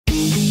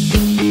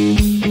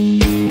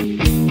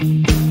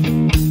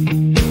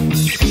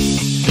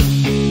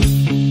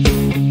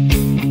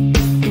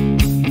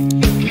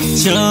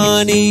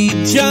Johnny,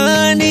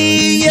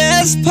 Johnny,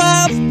 yes,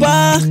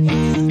 Papa.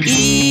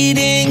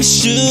 Eating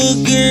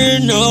sugar,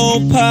 no,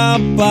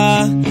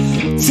 Papa.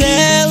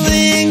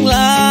 Telling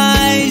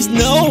lies,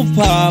 no,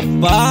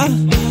 Papa.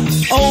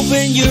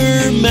 Open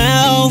your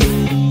mouth,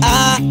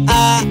 ah,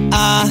 ah,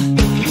 ah.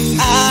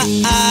 Ah,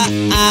 ah,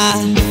 ah.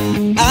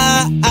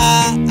 Ah,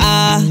 ah,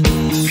 ah.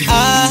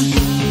 Ah,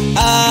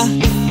 ah,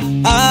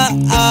 ah,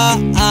 ah,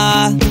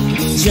 ah.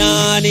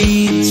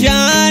 Johnny,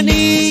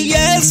 Johnny,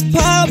 yes,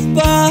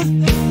 Papa.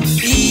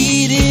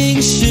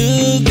 Eating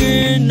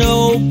sugar,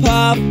 no,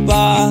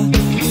 Papa.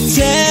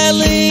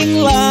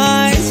 Telling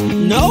lies,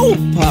 no,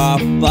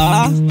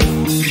 Papa.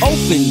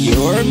 Open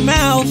your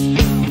mouth,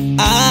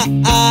 ah,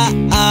 ah,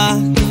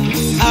 ah.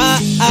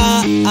 Ah,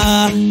 ah,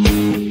 ah.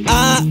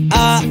 Ah,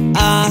 ah,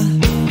 ah.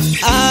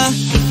 Ah,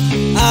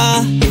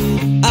 ah,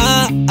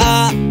 ah,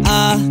 ah,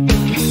 ah.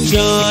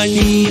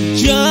 Johnny,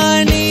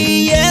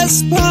 Johnny,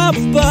 yes,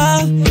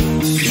 Papa.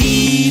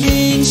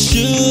 Eating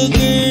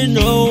sugar,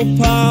 no,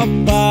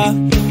 Papa.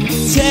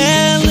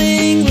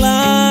 Telling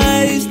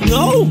lies,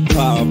 no,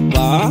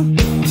 Papa.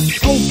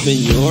 Open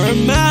your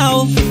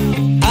mouth,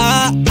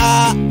 ah,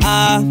 ah,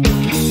 ah.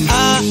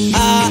 Ah,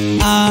 ah,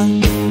 ah.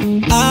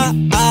 Ah,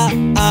 ah,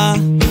 ah.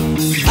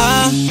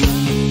 Ah,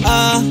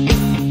 ah,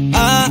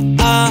 ah,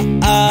 ah,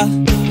 ah.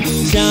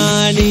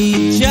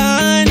 Johnny,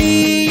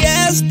 Johnny,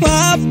 yes,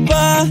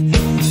 Papa.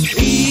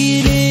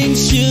 Eating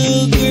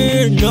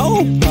sugar,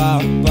 no,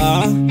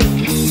 Papa.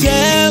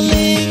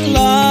 Telling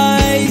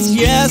lies,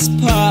 yes,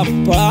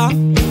 Papa.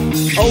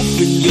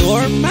 Open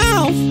your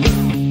mouth,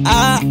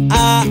 ah,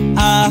 ah,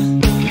 ah.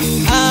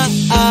 Ah,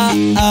 ah,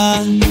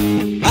 ah.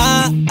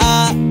 Ah,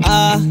 ah,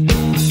 ah.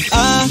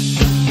 Ah,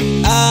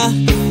 ah,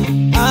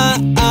 ah,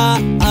 ah,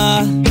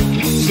 ah.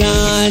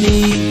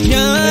 Johnny,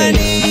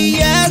 Johnny,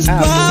 yes,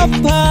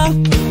 Papa.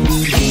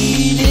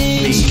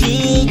 Eating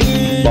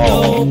sugar,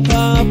 no,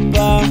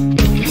 Papa.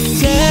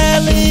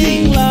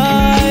 Telling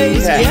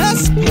lies,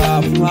 yes,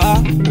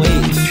 Papa.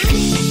 Wait,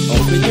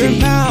 open your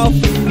mouth.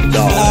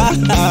 Dog.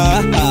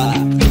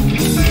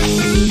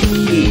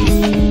 E,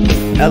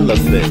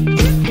 elephant.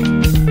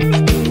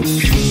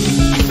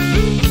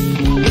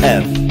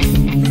 F,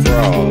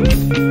 frog.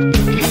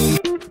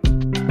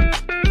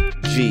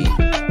 G,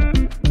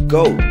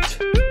 goat.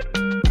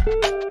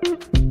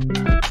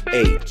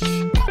 H,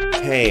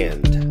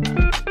 hand.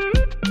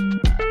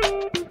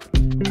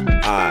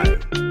 I,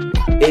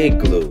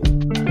 igloo.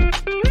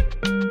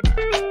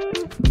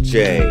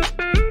 J,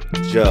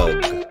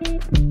 jug.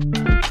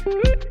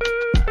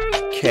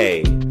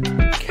 K,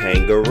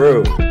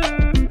 kangaroo.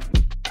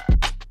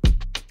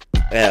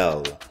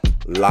 L,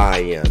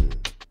 lion.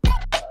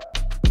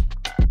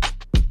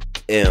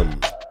 M,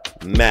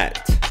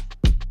 mat.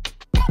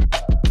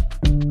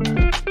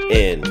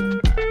 N,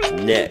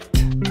 net.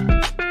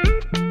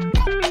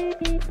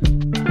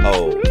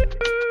 O,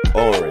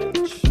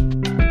 orange.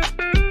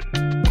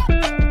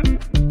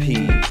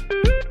 P,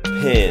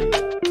 pen.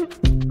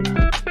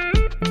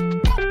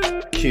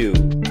 Q,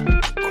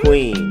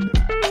 queen.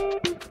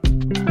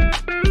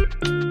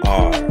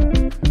 R,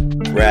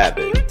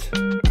 rabbit.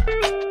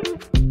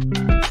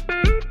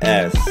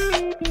 S,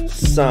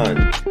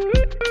 sun.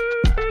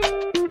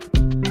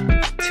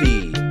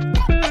 T,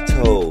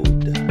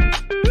 toad.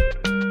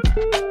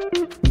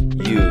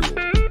 U,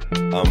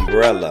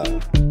 umbrella.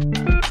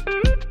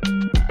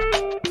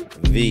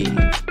 V,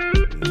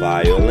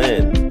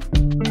 violin.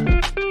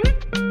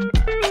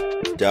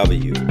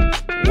 W,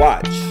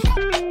 watch.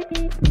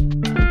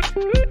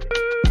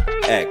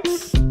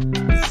 X,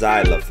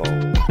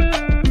 xylophone.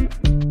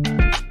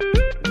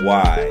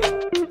 Y,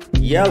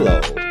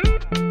 yellow.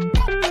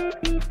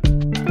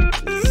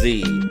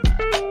 Z,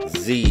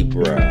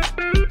 zebra.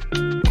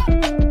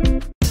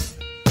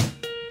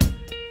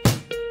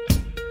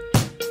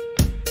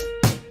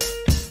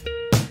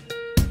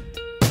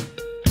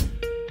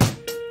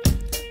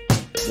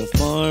 The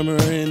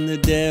farmer in the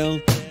dell,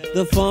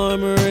 the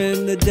farmer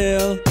in the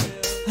dell.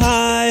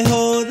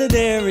 Hi-ho the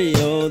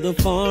dairy-o, the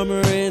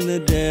farmer in the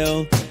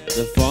dell.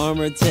 The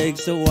farmer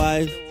takes a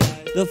wife,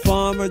 the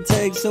farmer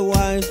takes a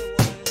wife.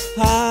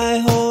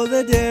 Hi-ho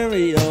the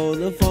dairy-o,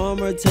 the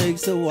farmer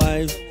takes a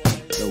wife.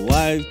 The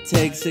wife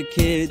takes a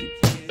kid,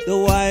 the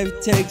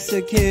wife takes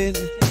a kid.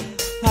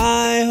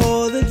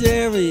 Hi-ho the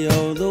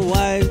dairy-o, the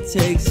wife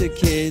takes a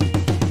kid.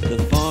 The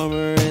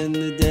farmer in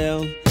the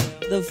dell,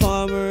 the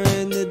farmer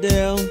in the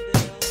dell.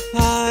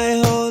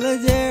 Hi-ho the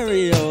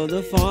dairy-o,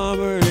 the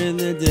farmer in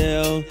the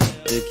dell.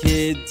 The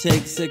kid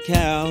takes a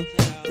cow,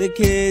 the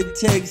kid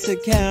takes a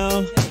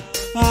cow.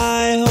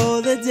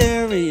 Hi-ho the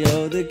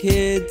dairy-o, the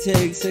kid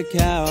takes a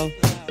cow.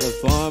 The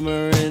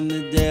farmer in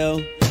the dell,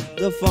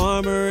 the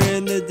farmer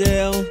in the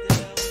dell.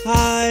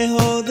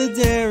 Hi-ho the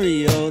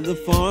dairy-o, the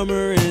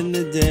farmer in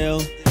the dell.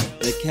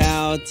 The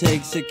cow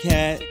takes a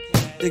cat,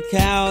 the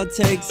cow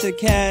takes a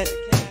cat.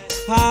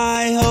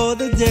 Hi-ho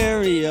the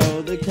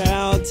dairy-o, the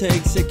cow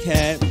takes a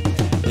cat.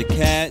 The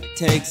cat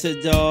takes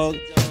a dog,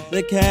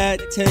 the cat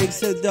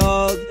takes a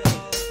dog.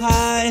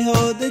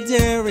 Hi-ho the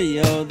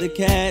dairy-o, the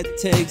cat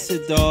takes a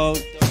dog.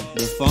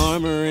 The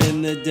farmer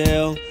in the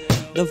dell,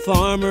 the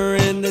farmer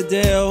in the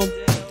dell.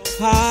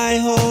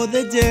 Hi-ho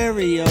the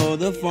dairy-o,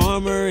 the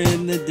farmer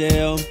in the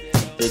dell.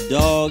 The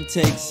dog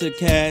takes a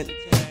cat,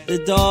 the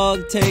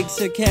dog takes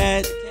a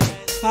cat.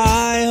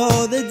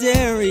 Hi-ho the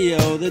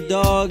dairy-o, the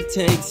dog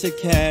takes a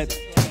cat.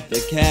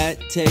 The cat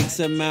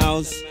takes a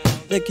mouse,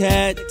 the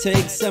cat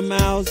takes a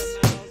mouse.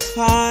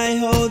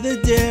 Hi-ho the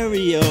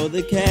dairy-o,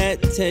 the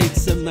cat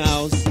takes a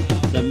mouse.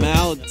 The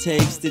mouse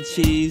takes the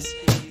cheese,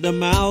 the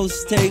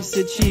mouse takes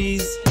the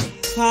cheese.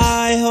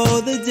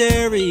 Hi-ho the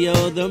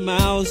dairy-o, the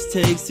mouse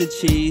takes the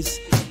cheese.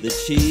 The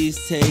cheese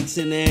takes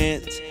an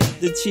ant,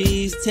 the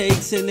cheese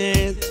takes an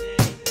ant.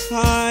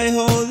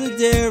 Hi-ho the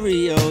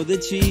dairy-o, the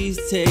cheese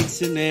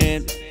takes an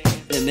ant.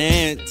 An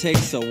ant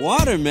takes a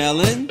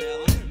watermelon?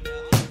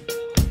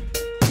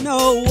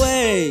 No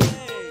way!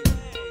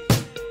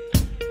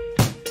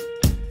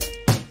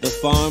 The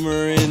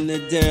farmer in the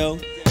dell,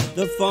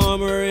 the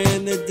farmer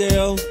in the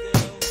dell.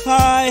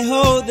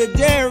 Hi-ho the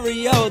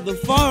dairy-o, the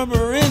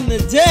farmer in the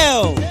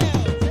dell.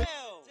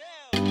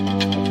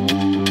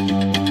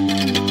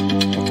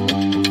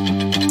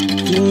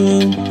 Do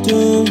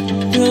do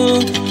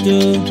do do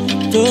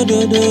do do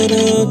do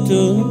do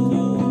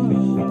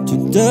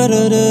do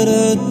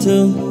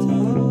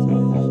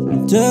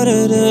do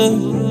do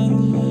do.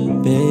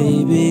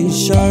 Baby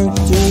shark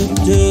do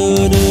do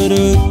do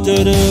do do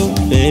do.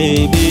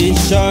 Baby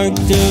shark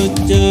do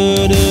do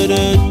do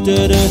do do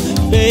do.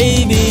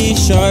 Baby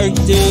shark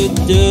do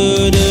do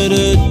do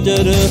do do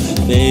do.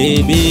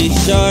 Baby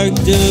shark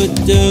do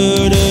do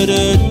do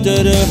do do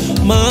do.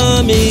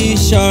 Mommy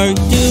shark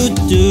do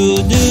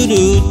do do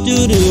do do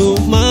do.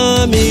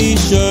 Mommy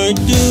shark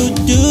do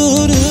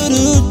do do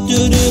do do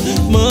do.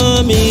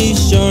 Mommy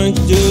shark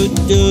do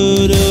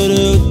do do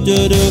do do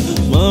do.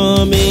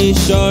 Mommy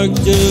shark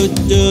do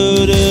do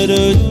do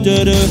do do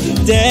do.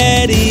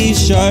 Daddy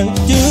shark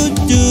do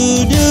do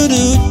do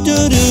do do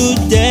do.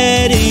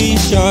 Daddy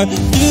shark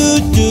do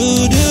do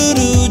do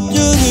do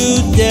do do.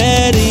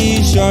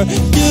 Daddy shark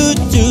do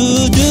do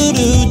do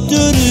do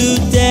do do.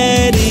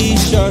 Daddy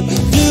shark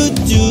do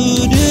do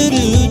do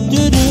do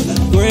do do.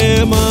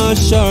 Grandma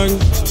shark,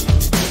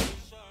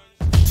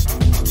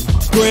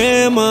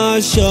 Grandma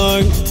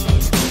shark.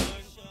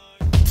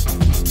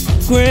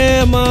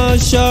 Grandma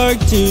shark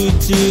do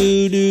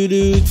do do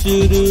do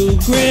do do.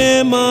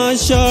 Grandma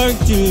shark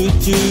do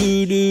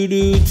do do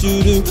do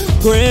do do.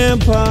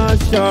 Grandpa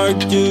shark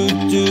do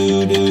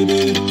do do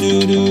do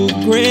do do.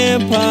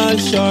 Grandpa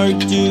shark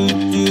do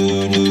do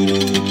do do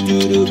do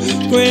do.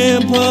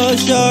 Grandpa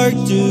shark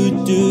do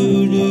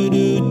do do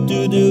do do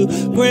do.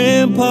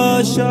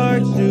 Grandpa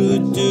shark do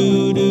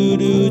do do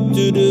do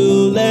do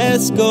do.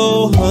 Let's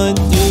go hunt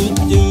do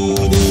do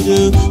do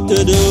do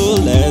do do.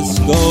 Let's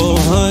go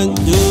hunt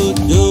do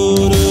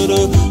do do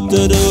do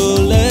do do.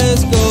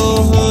 Let's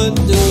go hunt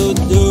do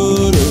do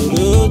do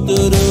do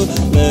do do.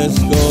 Let's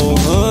go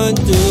hunt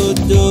do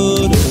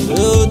do do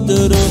do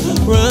do.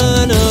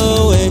 Run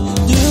away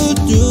do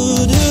do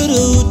do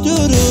do do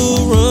do.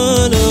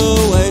 Run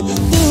away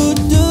do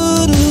do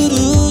do do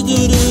do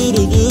do do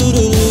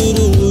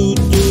do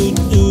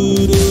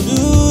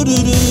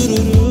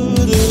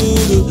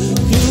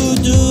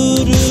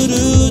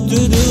do do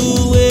do.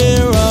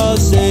 We're all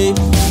safe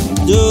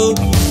do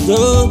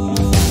do.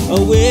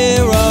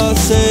 We're all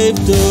safe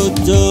do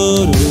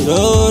do do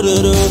do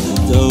do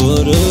do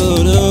do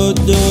do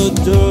do do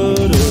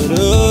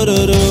do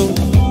do.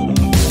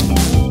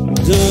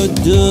 Do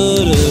do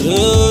do do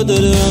do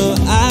do.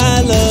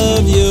 I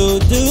love you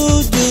do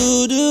do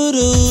do do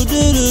do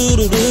do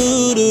do do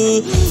do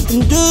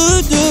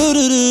do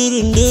do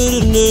do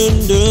do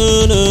do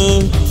do.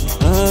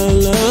 I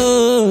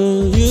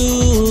love you.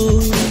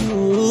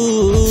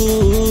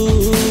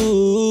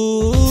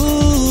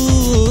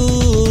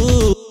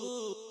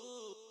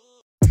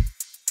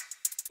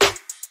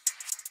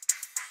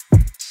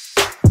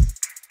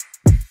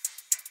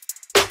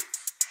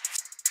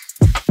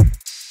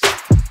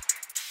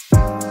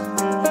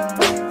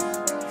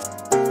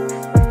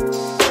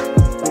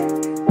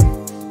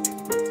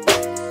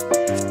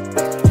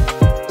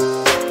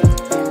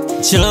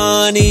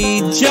 Johnny,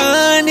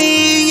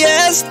 Johnny,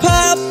 yes,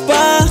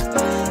 Papa.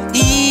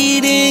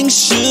 Eating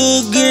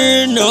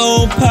sugar,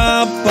 no,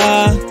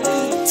 Papa.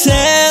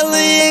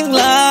 Telling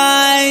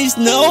lies,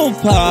 no,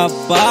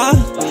 Papa.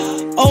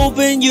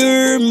 Open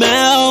your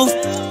mouth,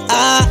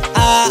 ah,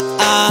 ah,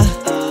 ah.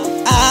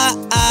 Ah,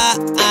 ah,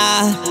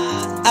 ah.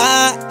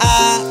 Ah,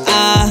 ah,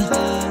 ah.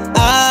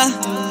 Ah,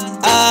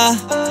 ah,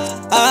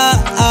 ah,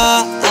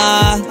 ah,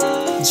 ah.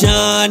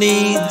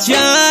 Johnny,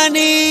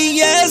 Johnny,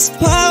 yes,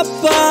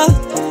 Papa.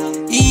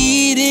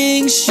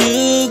 Eating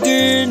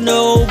sugar,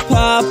 no,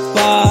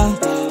 Papa.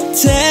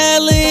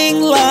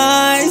 Telling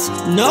lies,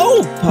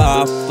 no,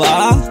 Papa.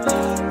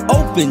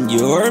 Open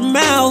your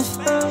mouth,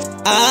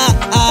 ah,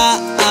 ah,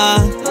 ah.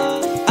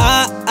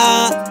 Ah,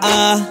 ah,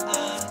 ah.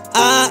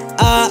 Ah,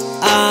 ah,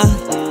 ah.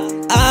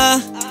 Ah,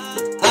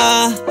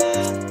 ah,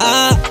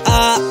 ah,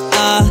 ah,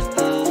 ah.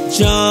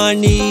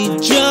 Johnny,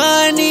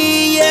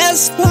 Johnny,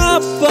 yes,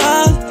 Papa.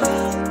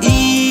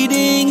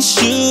 Eating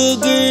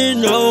sugar,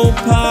 no,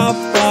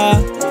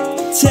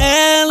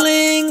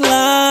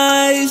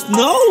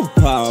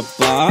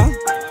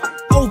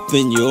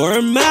 Open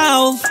your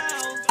mouth.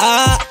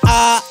 Ah,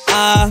 ah,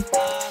 ah.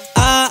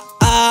 Ah,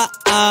 ah,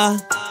 ah.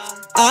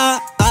 Ah,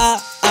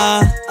 ah,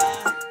 ah.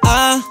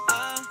 Ah,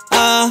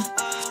 ah,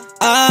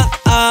 ah,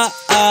 ah,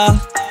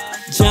 ah.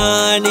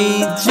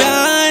 Johnny,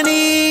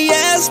 Johnny,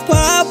 yes,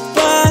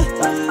 Papa.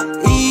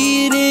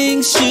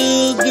 Eating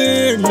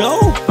sugar,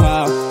 no,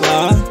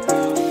 Papa.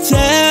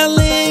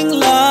 Telling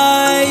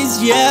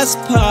lies, yes,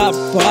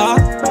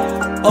 Papa.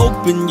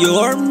 Open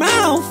your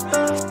mouth.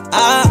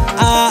 Ah,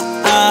 ah,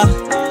 ah.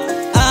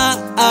 Ah,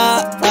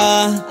 ah,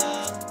 ah.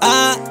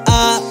 Ah,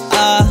 ah,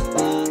 ah.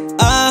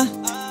 Ah,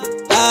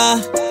 ah,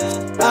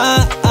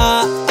 ah,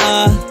 ah,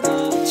 ah.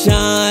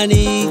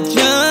 Johnny,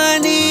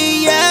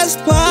 Johnny, yes,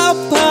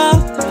 Papa.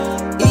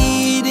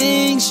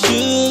 Eating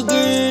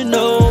sugar,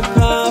 no,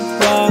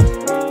 Papa.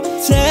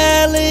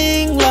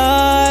 Telling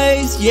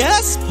lies,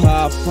 yes,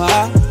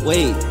 Papa.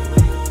 Wait,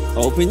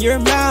 open your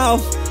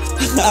mouth.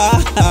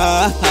 Ha,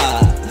 ha,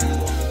 ha.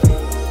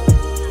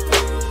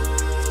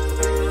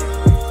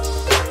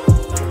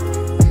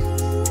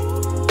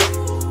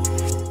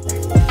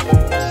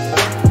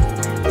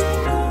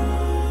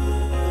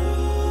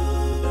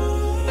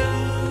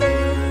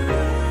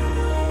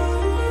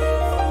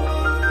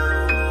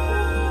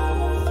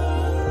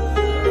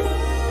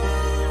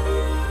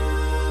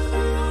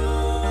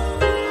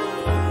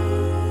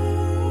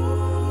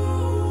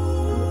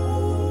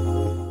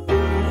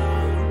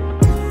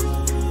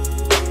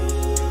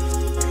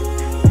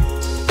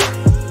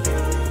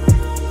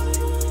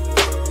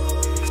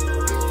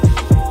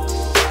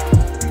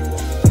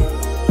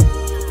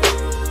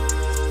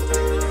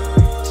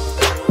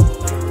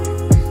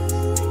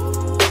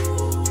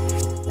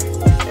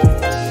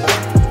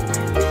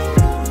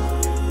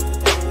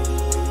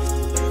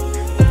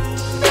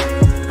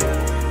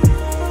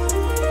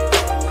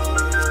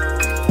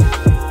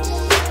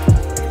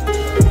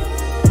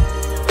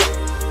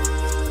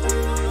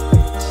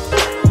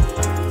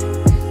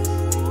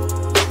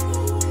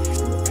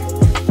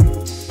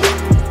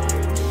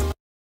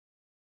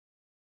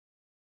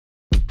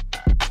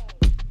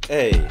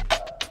 A.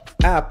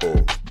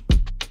 Apple.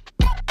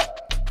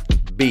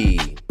 B.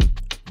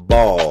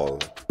 Ball.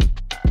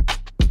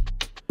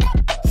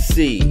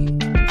 C.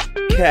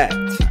 Cat.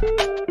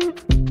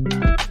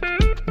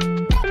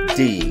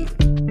 D.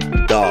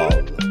 Doll.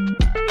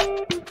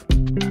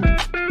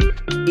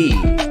 E.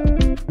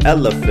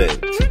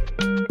 Elephant.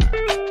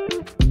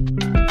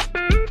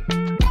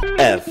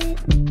 F.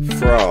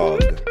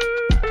 Frog.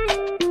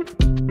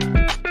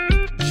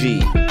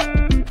 G.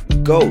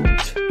 Goat.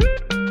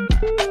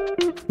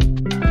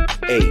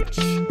 H.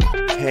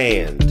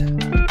 Hand.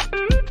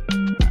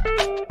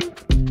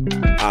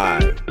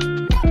 I.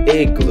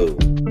 Igloo.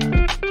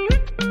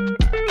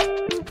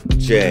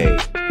 J.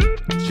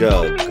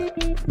 Jug.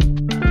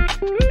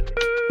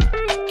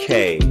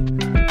 K.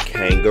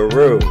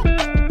 Kangaroo.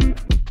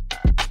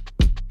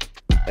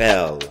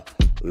 L.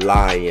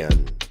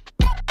 Lion.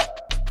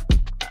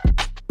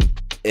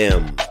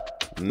 M.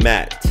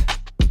 Mat.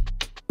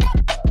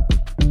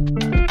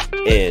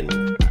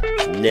 N.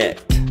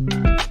 Net.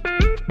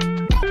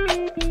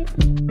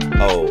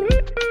 O.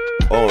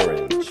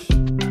 Orange.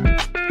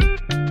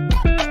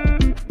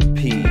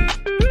 P.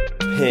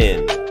 Pen.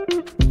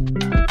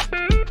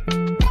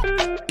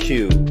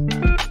 Q.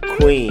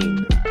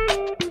 Queen.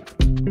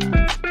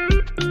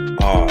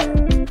 R.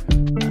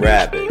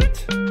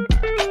 Rabbit.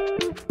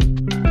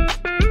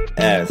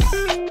 S.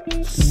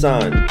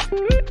 Sun.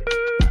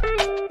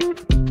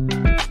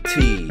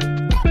 T.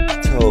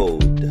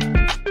 Toad.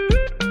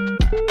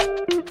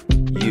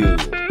 U.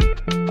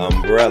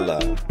 Umbrella.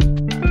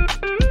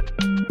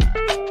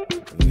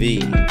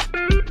 V.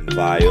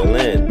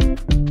 Violin.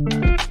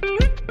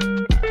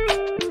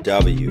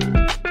 W.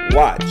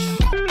 Watch.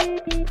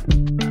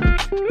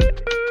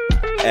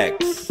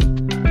 X.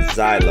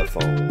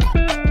 Xylophone.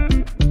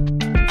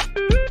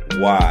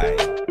 Y.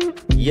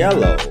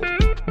 Yellow.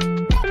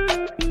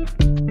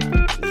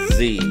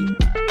 Z.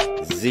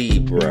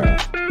 Zebra.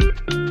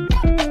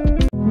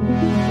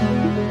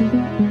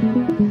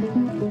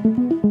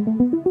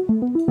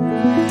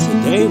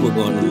 Today we're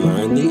going to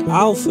learn the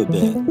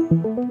alphabet.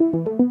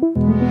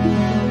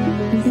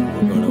 And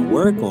we're going to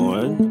work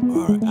on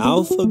our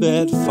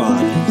alphabet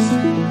phonics.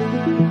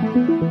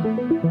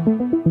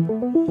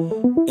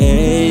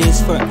 A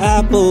is for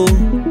apple,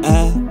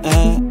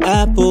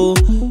 apple.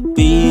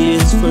 B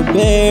is for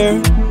bear,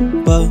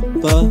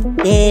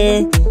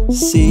 bear.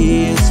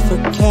 C is for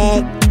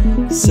cat,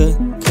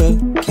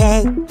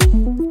 cat.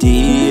 D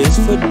is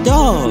for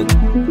dog,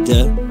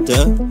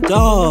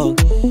 dog.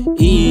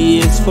 E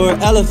is for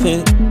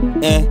elephant,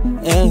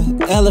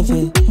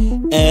 elephant.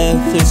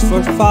 F is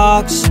for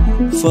fox,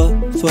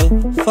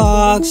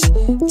 fox.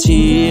 T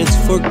is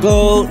for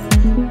goat,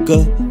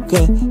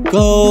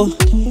 goat.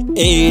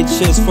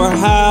 H is for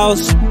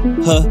house,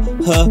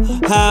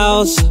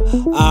 house.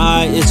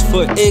 I is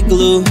for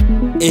igloo,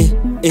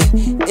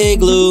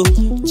 igloo.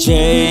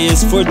 J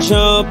is for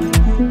jump,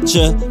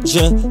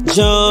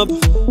 jump.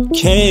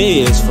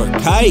 K is for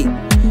kite,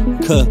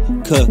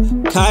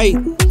 kite.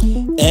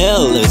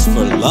 L is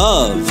for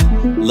love,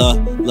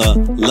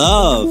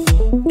 love.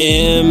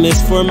 M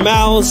is for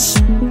mouse,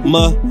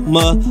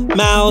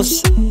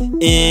 mouse.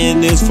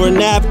 N is for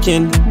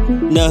napkin,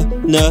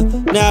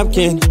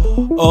 napkin.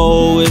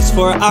 O is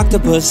for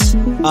octopus,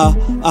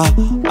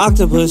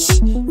 octopus.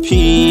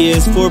 P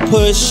is for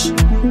push,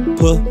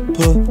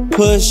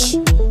 push.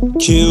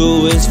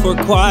 Q is for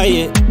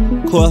quiet,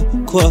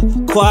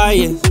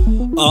 quiet.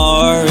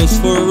 R is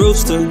for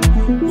rooster,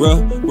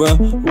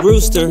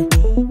 rooster.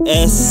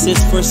 S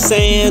is for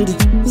sand,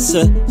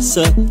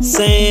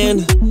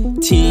 sand.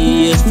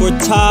 T is for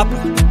top.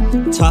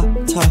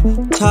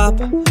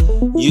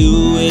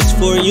 U is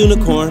for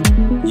unicorn,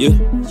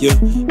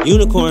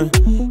 unicorn.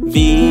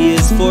 V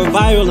is for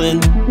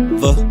violin,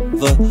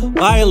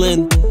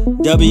 violin.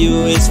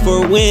 W is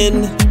for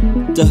win,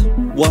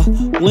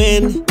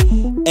 win.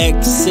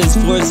 X is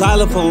for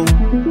xylophone,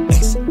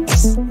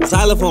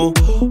 xylophone.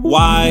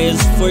 Y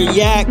is for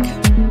yak,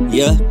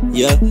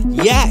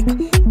 yak.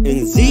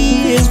 And Z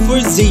is for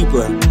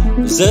zebra,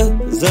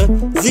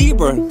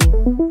 zebra.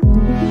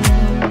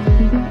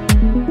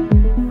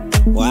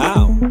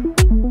 Wow.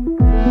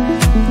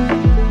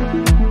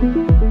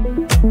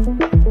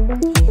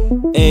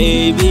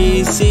 A,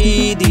 B,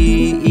 C, D,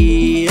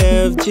 E,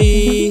 F,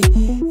 G,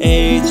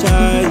 H,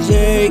 I,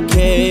 J,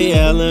 K,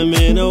 L, M,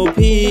 N, O,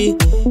 P,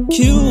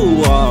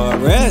 Q,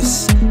 R,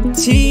 S,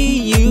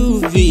 T, U,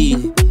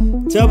 V,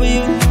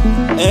 W,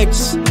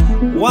 X,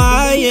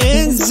 Y,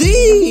 and Z.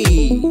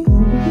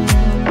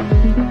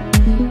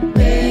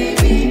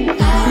 Baby,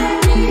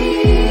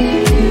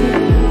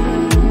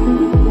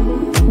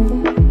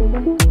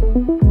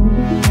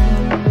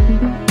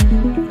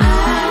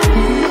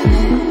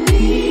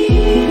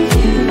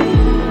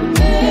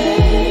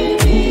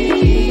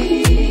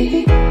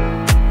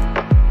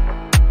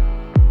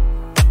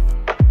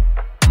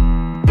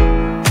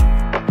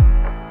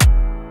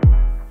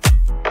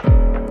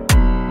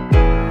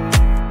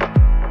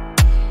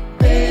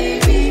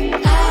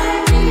 I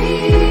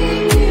need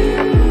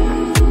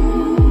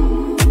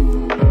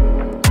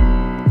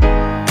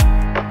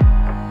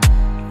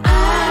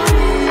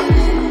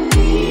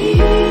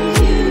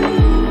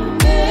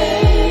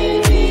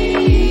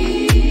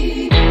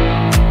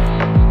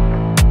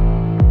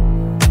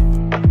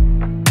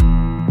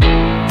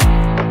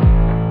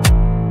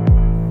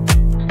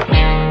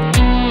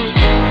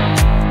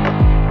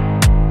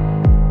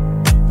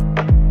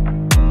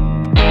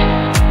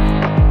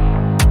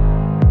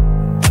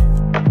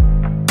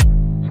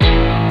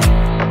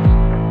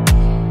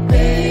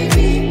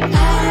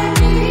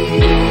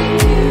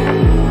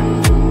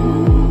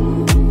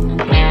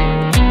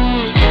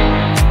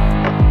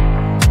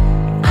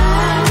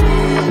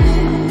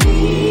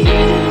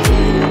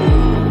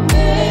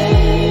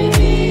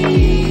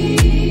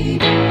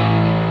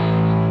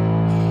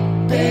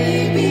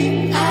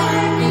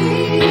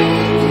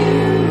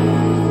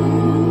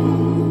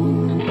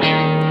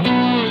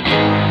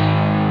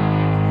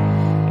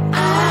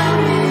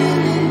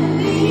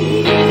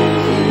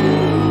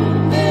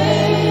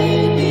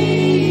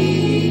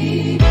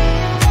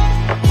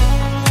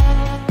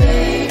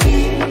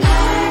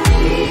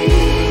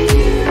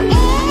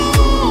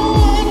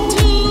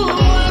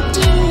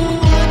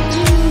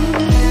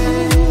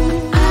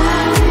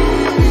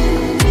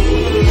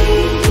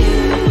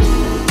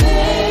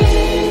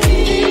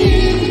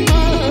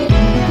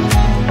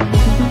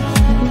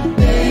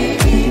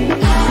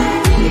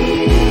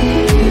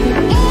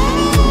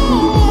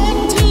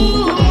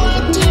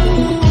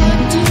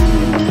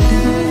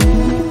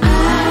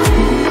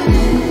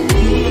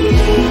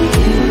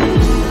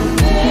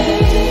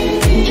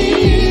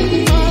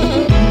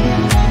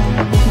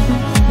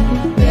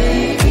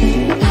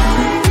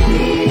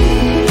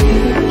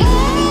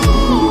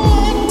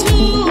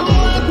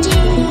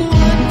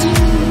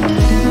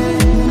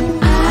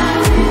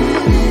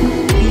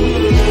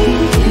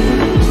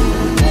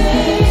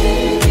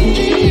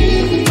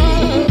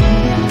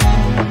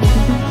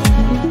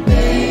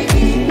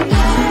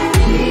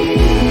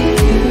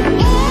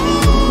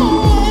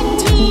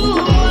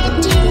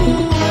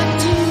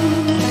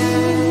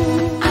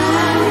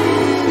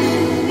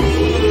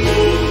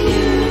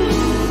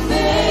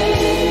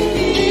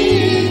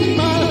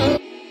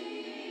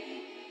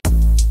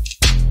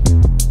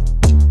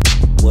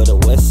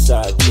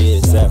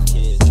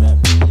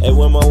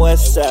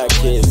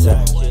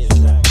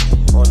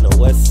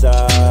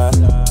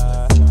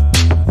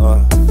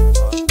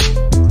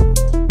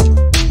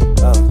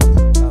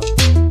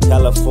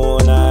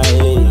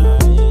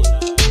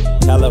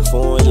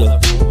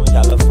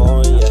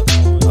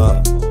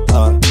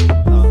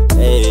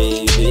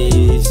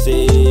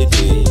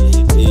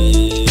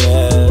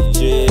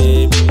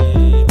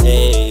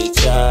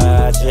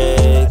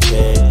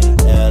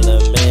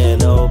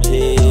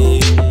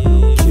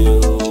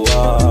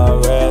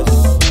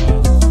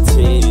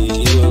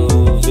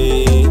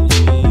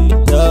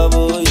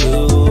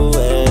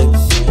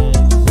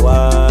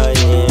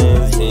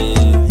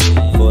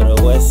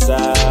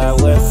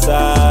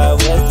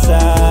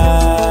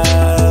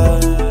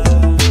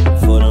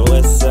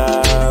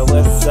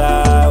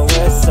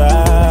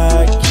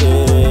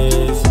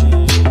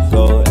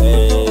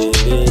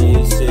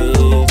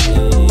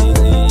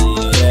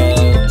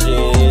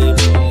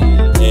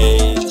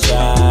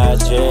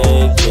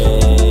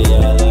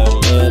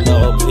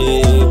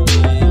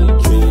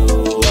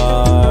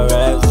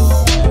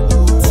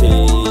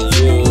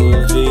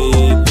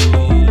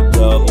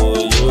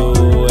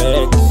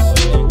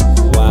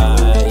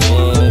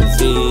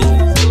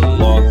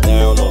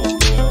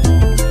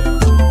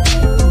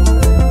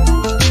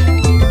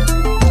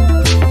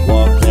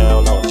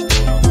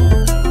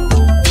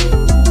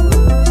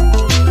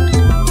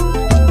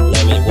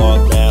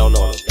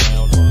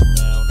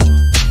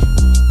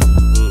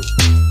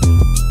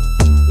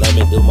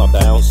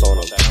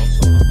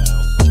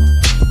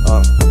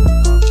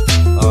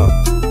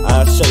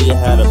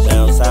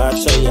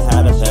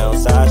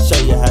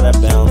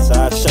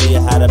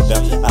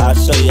I'll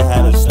show you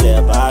how to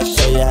step. I'll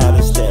show you how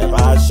to step.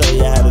 I'll show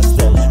you how to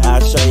step. I'll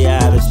show you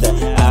how to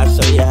step. I'll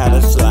show you how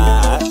to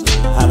slide.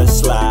 How to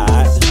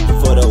slide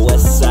for the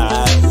west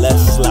side.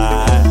 Let's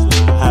slide.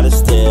 How to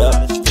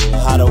step.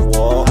 How to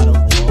walk.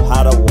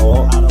 How to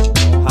walk.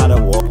 How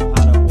to walk.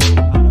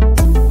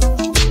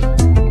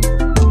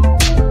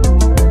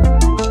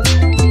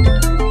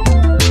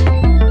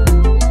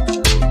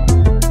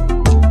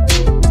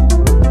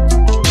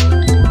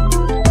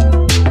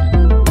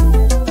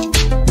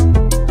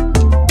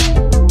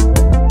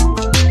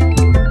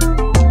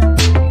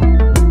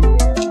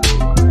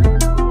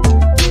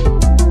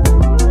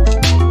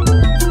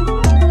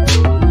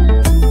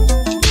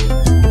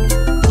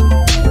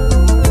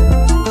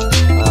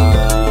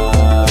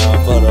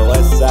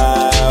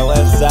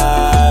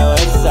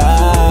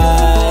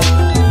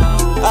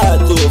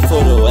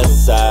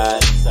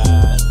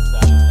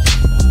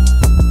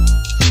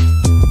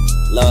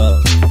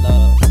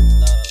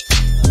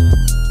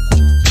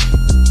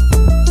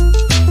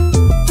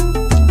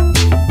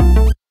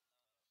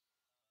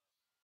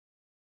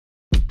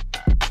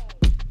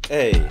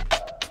 A.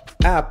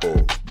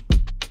 Apple.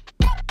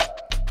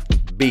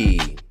 B.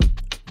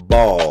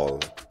 Ball.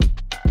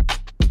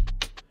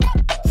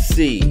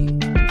 C.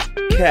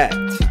 Cat.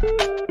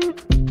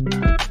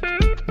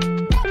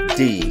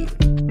 D.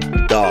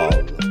 Doll.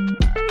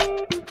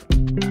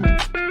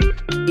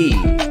 E.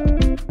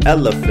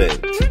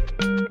 Elephant.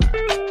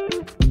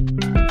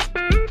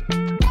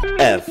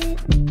 F.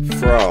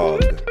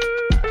 Frog.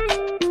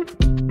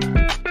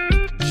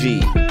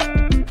 G.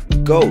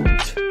 Goat.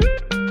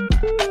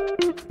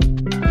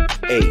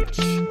 H.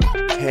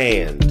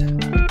 Hand.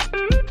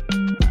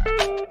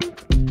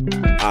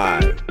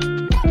 I.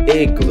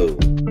 Igloo.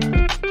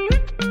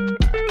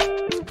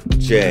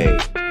 J.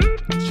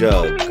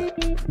 Jug.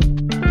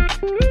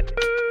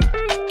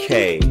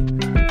 K.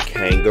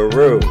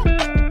 Kangaroo.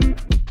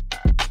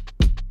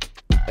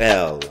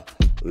 L.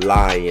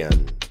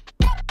 Lion.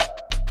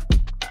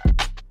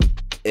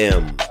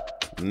 M.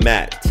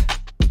 Mat.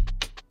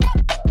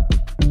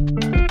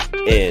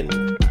 N.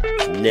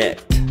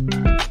 Net.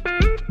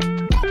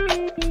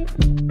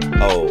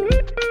 O.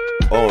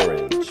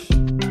 Orange.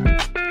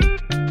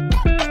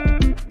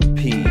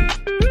 P.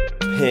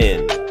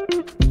 Pen.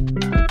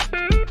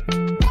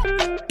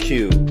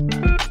 Q.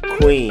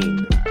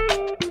 Queen.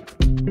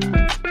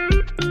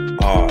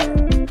 R.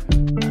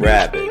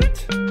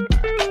 Rabbit.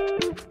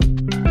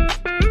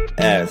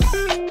 S.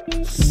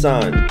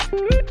 Sun.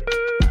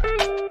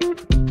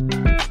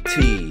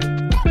 T.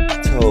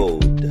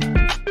 Toad.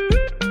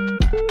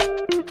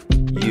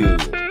 U.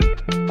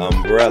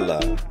 Umbrella.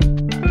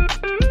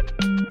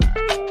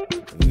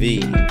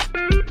 V.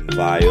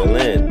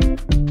 Violin.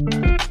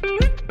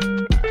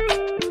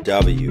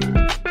 W.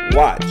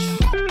 Watch.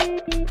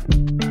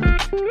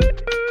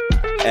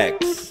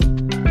 X.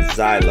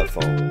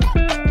 Xylophone.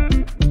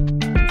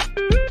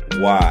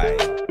 Y.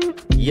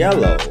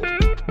 Yellow.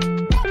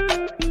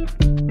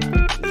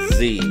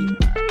 Z.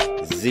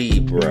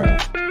 Zebra.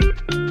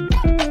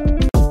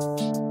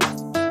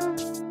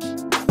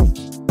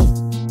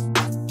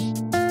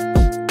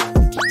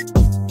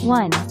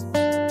 One.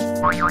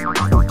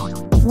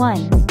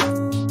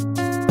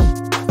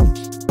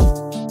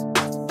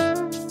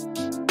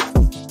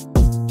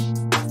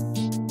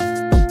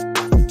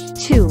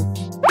 2.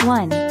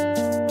 1.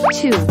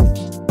 2.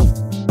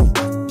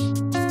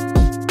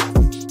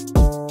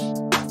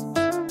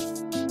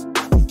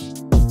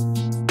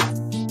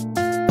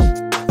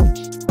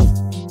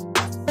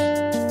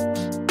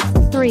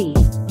 3.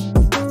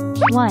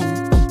 1.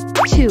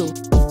 2.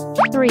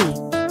 3.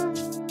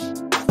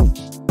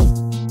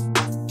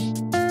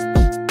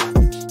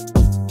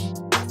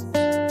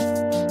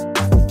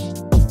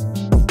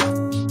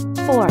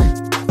 4.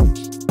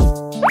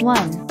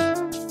 1.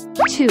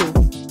 2.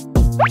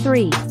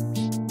 3.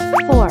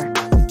 4.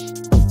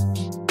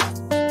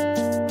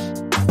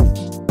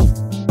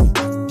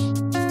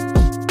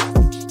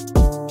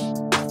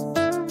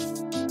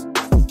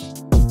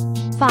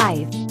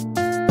 5.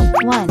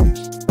 1.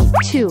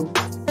 2.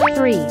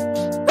 3.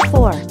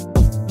 4.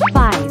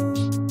 5.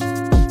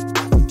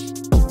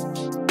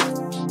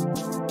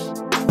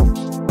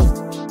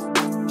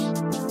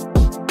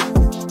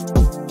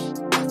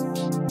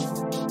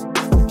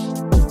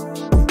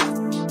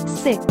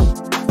 6.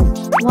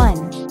 1.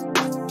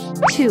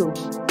 2.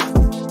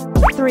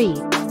 3.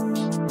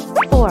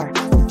 4.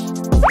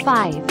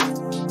 5.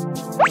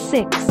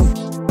 6.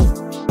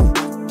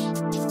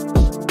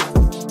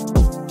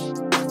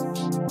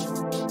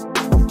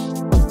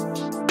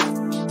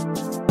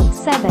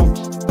 7.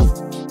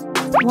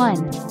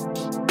 1.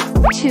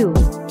 2.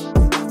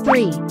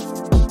 3.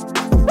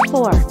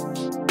 4.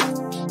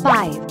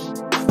 5.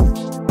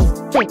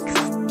 6.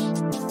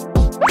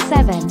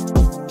 7.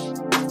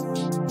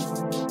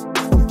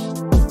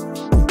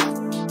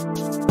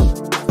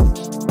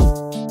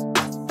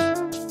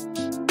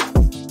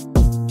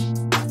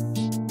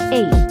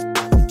 8.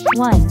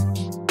 1.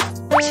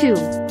 2.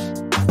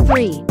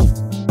 3.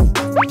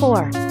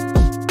 4.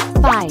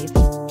 5.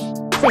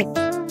 6.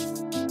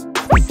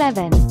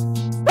 7.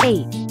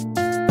 8.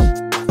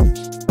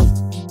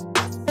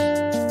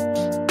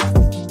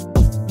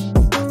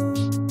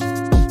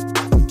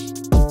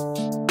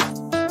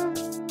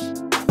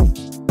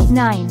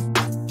 9.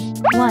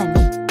 1,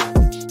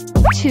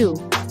 2,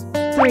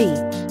 3,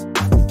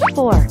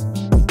 4,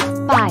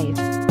 5,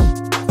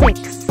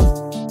 6,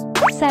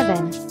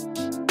 7,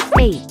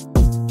 8,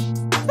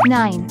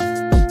 9.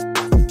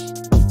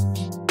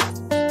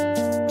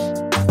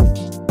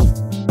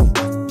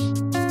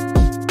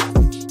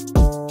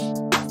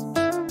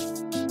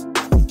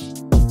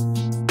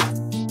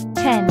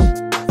 10.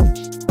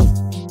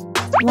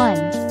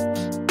 1,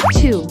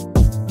 2,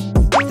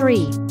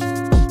 3,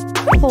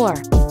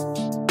 4,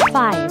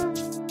 5,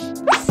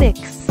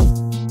 6,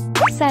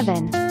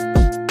 7,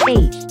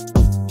 8,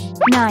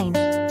 9,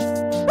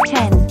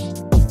 10.